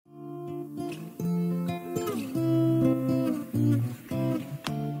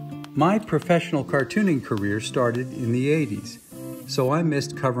My professional cartooning career started in the 80s, so I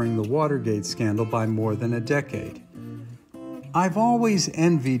missed covering the Watergate scandal by more than a decade. I've always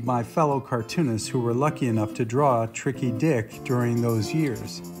envied my fellow cartoonists who were lucky enough to draw Tricky Dick during those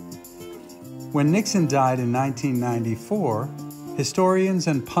years. When Nixon died in 1994, historians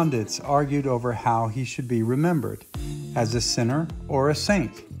and pundits argued over how he should be remembered, as a sinner or a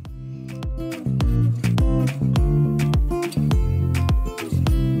saint.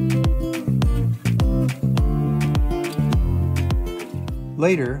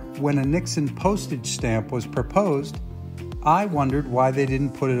 Later, when a Nixon postage stamp was proposed, I wondered why they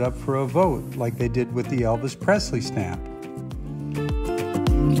didn't put it up for a vote like they did with the Elvis Presley stamp.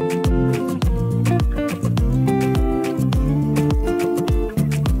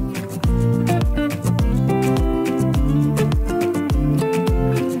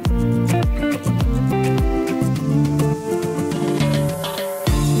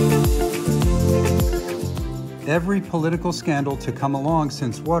 Every political scandal to come along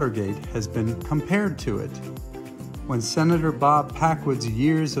since Watergate has been compared to it. When Senator Bob Packwood's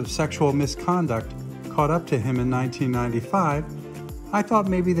years of sexual misconduct caught up to him in 1995, I thought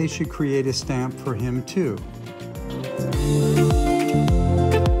maybe they should create a stamp for him too.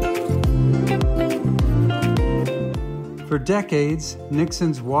 For decades,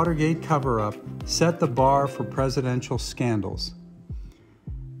 Nixon's Watergate cover-up set the bar for presidential scandals.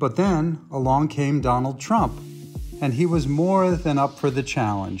 But then along came Donald Trump, and he was more than up for the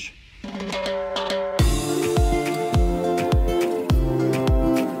challenge.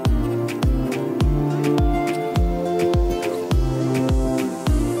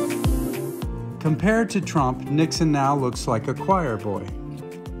 Compared to Trump, Nixon now looks like a choir boy.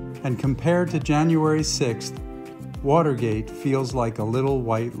 And compared to January 6th, Watergate feels like a little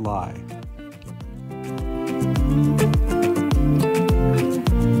white lie.